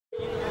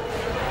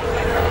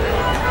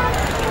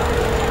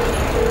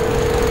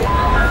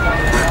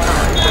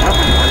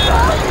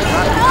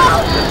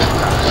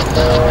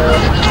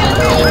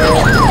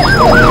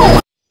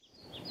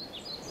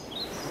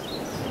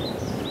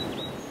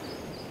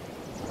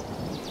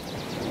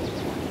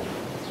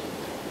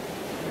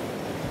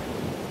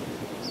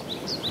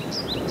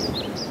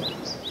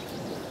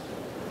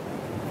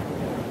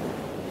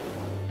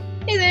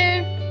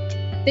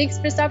Thanks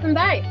for stopping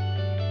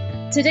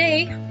by.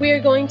 Today, we are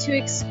going to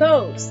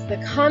expose the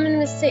common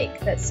mistake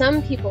that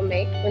some people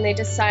make when they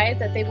decide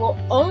that they will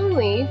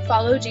only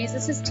follow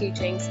Jesus'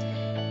 teachings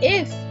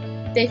if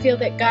they feel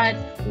that God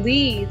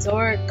leads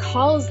or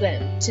calls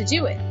them to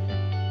do it.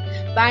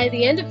 By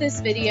the end of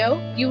this video,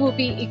 you will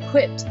be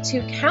equipped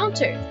to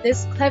counter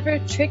this clever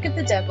trick of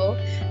the devil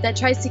that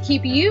tries to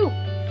keep you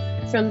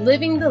from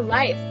living the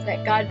life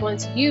that God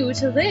wants you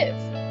to live.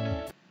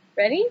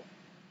 Ready?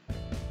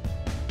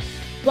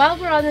 While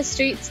we're on the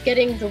streets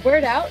getting the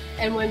word out,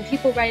 and when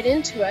people write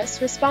into us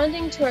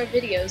responding to our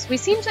videos, we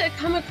seem to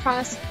come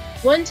across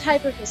one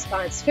type of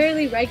response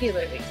fairly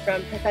regularly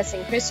from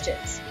professing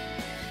Christians.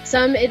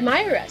 Some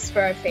admire us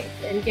for our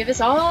faith and give us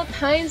all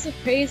kinds of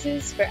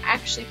praises for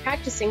actually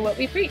practicing what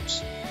we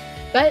preach.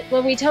 But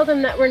when we tell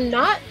them that we're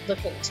not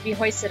looking to be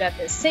hoisted up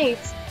as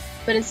saints,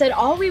 but instead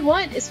all we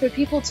want is for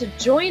people to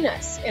join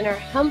us in our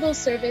humble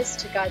service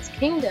to God's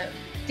kingdom,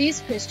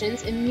 these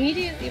Christians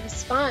immediately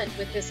respond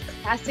with this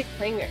classic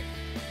clangor.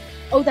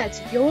 Oh,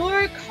 that's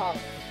your calling.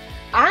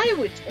 I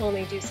would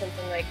only do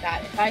something like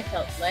that if I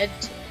felt led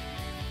to.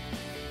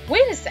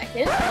 Wait a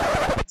second.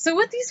 So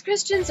what these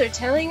Christians are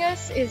telling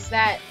us is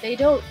that they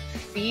don't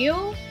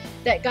feel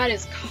that God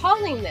is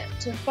calling them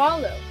to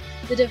follow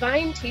the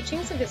divine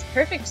teachings of His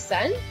perfect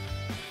Son?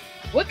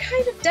 What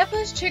kind of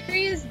devilish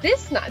trickery is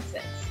this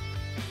nonsense?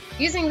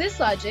 Using this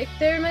logic,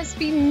 there must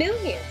be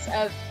millions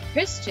of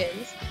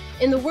Christians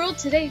in the world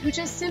today who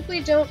just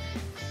simply don't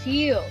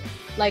feel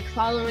like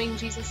following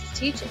Jesus'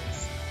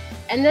 teachings.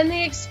 And then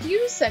they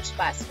excuse such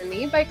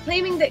blasphemy by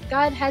claiming that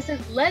God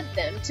hasn't led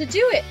them to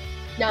do it.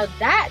 Now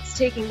that's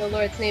taking the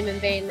Lord's name in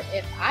vain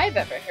if I've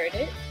ever heard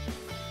it.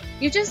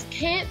 You just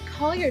can't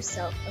call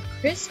yourself a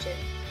Christian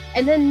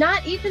and then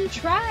not even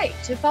try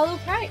to follow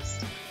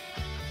Christ.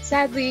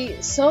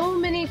 Sadly, so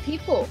many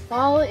people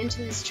fall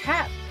into this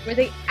trap where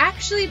they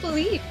actually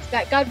believe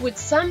that God would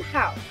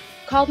somehow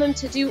call them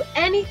to do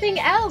anything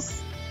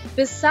else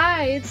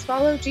besides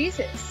follow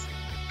Jesus.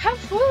 How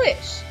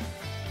foolish!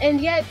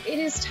 And yet it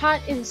is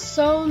taught in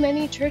so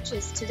many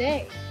churches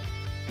today.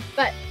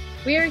 But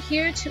we are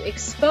here to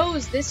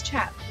expose this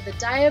trap for the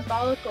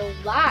diabolical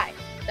lie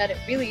that it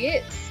really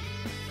is.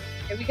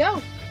 Here we go.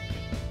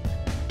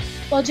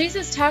 While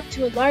Jesus talked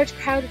to a large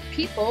crowd of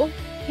people,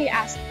 He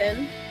asked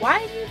them,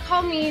 "Why do you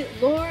call me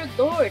Lord,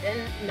 Lord,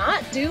 and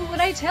not do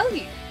what I tell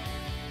you?"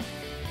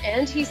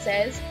 And He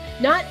says,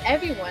 "Not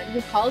everyone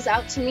who calls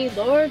out to me,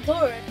 Lord,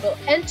 Lord, will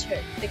enter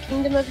the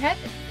kingdom of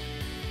heaven.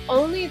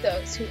 Only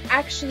those who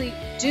actually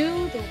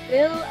do the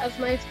will of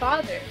my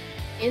Father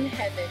in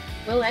heaven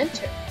will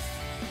enter."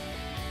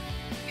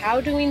 How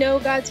do we know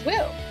God's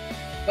will?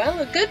 Well,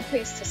 a good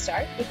place to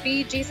start would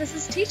be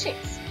Jesus'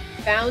 teachings,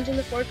 found in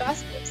the 4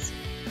 Gospels.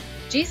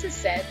 Jesus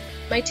said,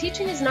 "My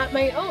teaching is not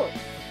my own.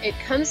 It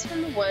comes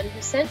from the one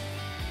who sent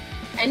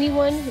me.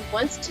 Anyone who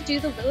wants to do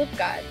the will of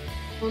God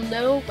will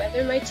know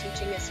whether my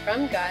teaching is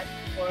from God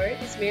or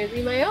is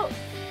merely my own."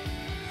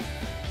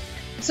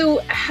 So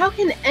how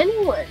can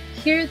anyone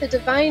hear the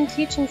divine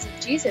teachings of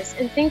Jesus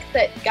and think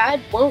that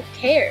God won't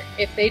care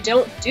if they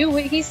don't do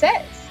what He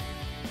says?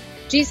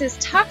 Jesus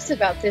talks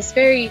about this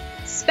very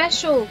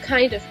special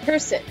kind of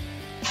person.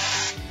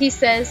 He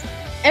says,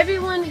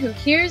 "Everyone who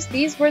hears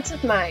these words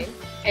of mine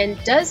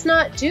and does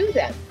not do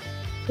them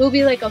will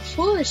be like a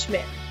foolish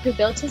man who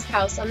built his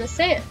house on the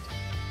sand.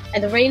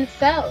 And the rain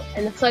fell,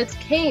 and the floods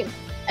came,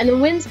 and the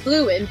winds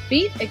blew and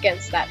beat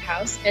against that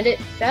house, and it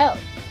fell.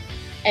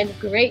 And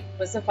great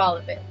was the fall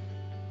of it."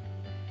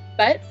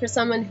 But for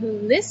someone who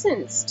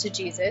listens to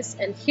Jesus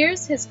and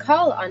hears His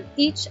call on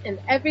each and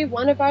every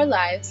one of our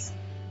lives,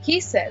 He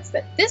says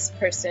that this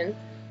person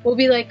will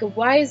be like a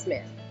wise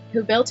man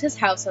who built his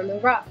house on the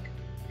rock.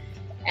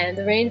 And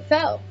the rain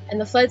fell,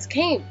 and the floods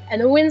came, and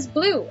the winds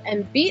blew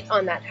and beat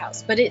on that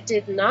house, but it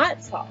did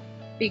not fall,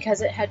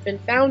 because it had been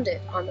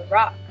founded on the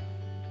rock.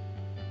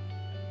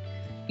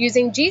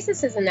 Using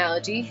Jesus'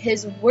 analogy,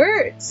 His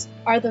words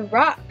are the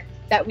rock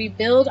that we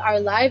build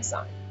our lives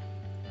on.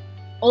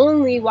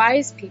 Only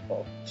wise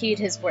people heed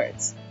His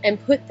words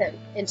and put them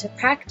into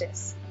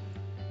practice,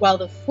 while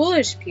the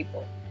foolish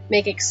people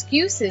make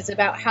excuses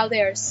about how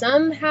they are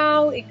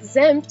somehow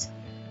exempt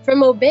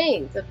from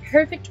obeying the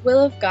perfect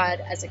will of God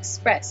as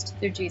expressed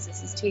through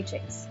Jesus'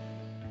 teachings.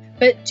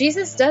 But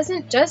Jesus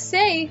doesn't just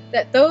say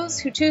that those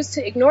who choose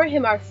to ignore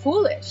Him are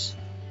foolish.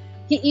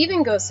 He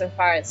even goes so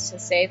far as to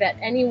say that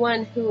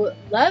anyone who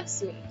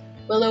loves me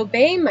will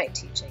obey my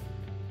teaching,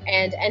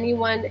 and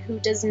anyone who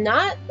does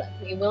not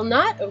love me will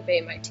not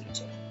obey my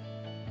teaching.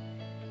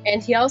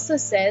 And He also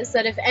says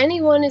that if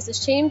anyone is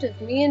ashamed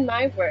of me and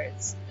my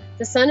words,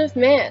 the Son of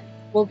Man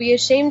will be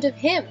ashamed of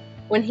Him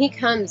when He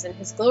comes in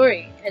His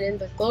glory and in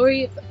the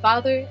glory of the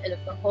Father and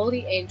of the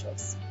holy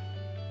angels.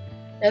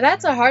 Now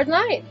that's a hard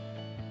line.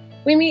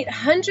 We meet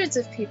hundreds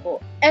of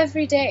people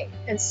every day,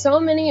 and so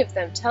many of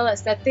them tell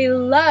us that they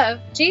love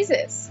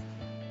Jesus.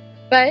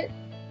 But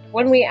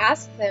when we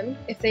ask them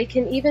if they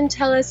can even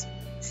tell us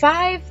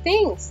 5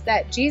 things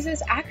that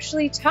Jesus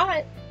actually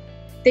taught,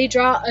 they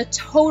draw a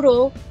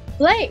total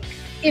blank.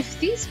 If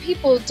these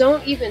people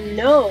don't even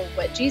know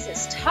what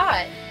Jesus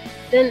taught,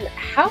 then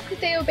how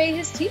could they obey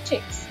his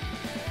teachings?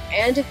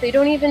 And if they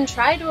don't even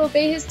try to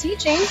obey his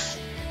teachings,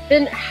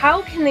 then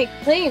how can they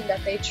claim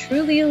that they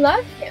truly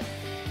love him?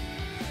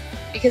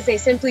 Because they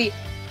simply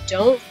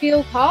don't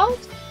feel called?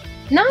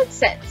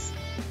 Nonsense!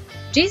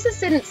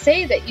 Jesus didn't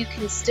say that you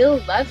can still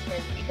love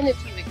him even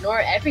if you ignore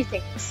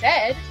everything he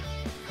said.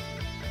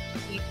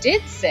 He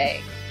did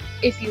say,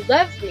 "If you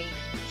love me,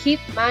 keep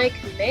my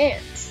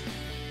commands."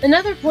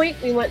 Another point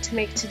we want to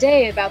make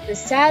today about this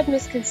sad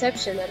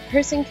misconception that a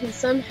person can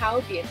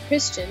somehow be a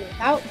Christian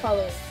without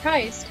following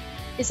Christ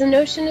is the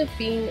notion of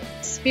being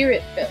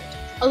Spirit-filled.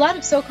 A lot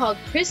of so-called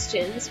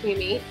Christians we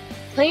meet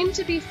claim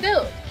to be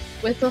filled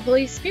with the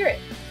Holy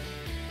Spirit,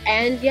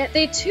 and yet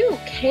they too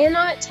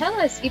cannot tell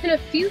us even a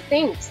few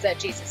things that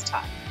Jesus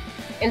taught.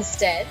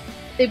 Instead,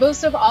 they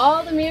boast of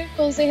all the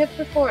miracles they have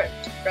performed,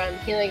 from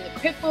healing the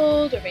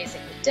crippled or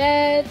raising the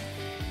dead,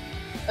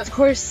 of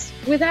course,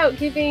 without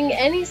giving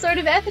any sort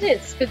of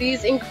evidence for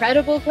these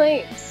incredible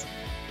claims.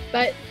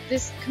 But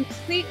this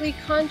completely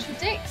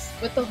contradicts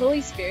what the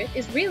Holy Spirit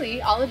is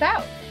really all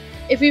about.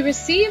 If we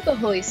receive the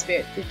Holy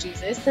Spirit through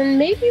Jesus, then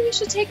maybe we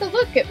should take a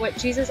look at what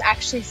Jesus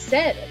actually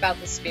said about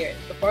the Spirit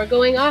before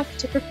going off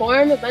to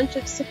perform a bunch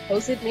of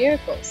supposed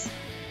miracles.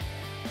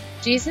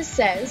 Jesus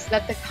says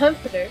that the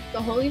Comforter,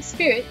 the Holy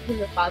Spirit, whom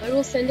the Father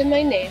will send in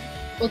my name,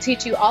 will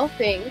teach you all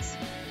things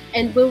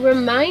and will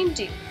remind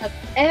you of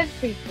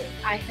everything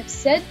I have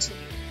said to you.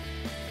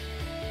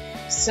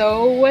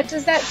 So what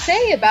does that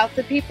say about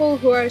the people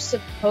who are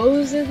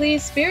supposedly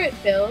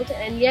Spirit-filled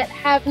and yet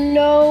have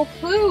no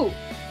clue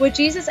what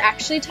Jesus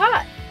actually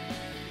taught?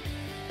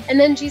 And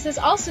then Jesus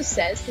also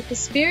says that the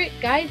Spirit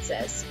guides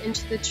us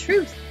into the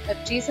truth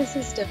of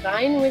Jesus'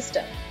 divine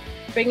wisdom,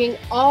 bringing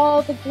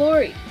all the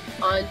glory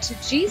onto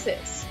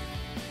Jesus.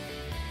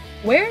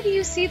 Where do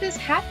you see this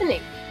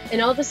happening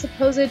in all the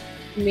supposed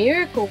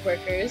miracle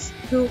workers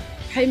who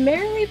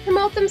primarily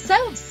promote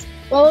themselves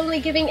while only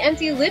giving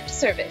empty lip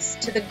service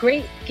to the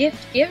great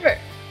gift giver?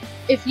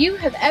 If you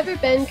have ever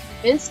been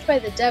convinced by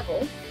the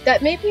devil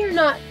that maybe you're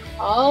not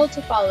called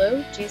to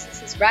follow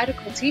Jesus'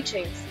 radical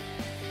teachings,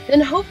 then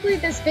hopefully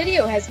this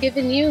video has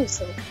given you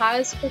some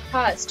cause for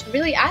pause to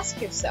really ask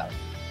yourself,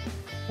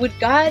 would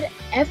God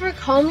ever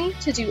call me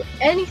to do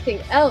anything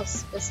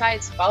else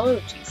besides follow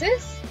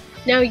Jesus?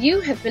 Now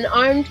you have been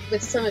armed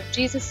with some of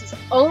Jesus'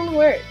 own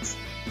words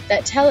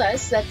that tell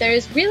us that there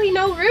is really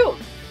no room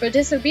for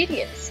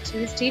disobedience to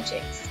his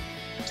teachings.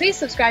 Please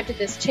subscribe to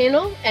this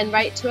channel and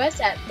write to us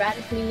at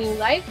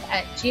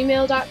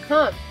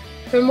radicallynewlife@gmail.com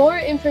for more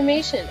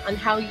information on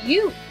how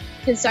you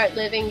can start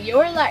living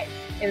your life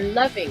in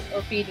loving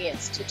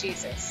obedience to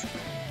Jesus.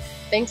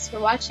 Thanks for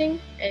watching,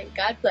 and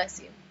God bless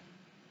you.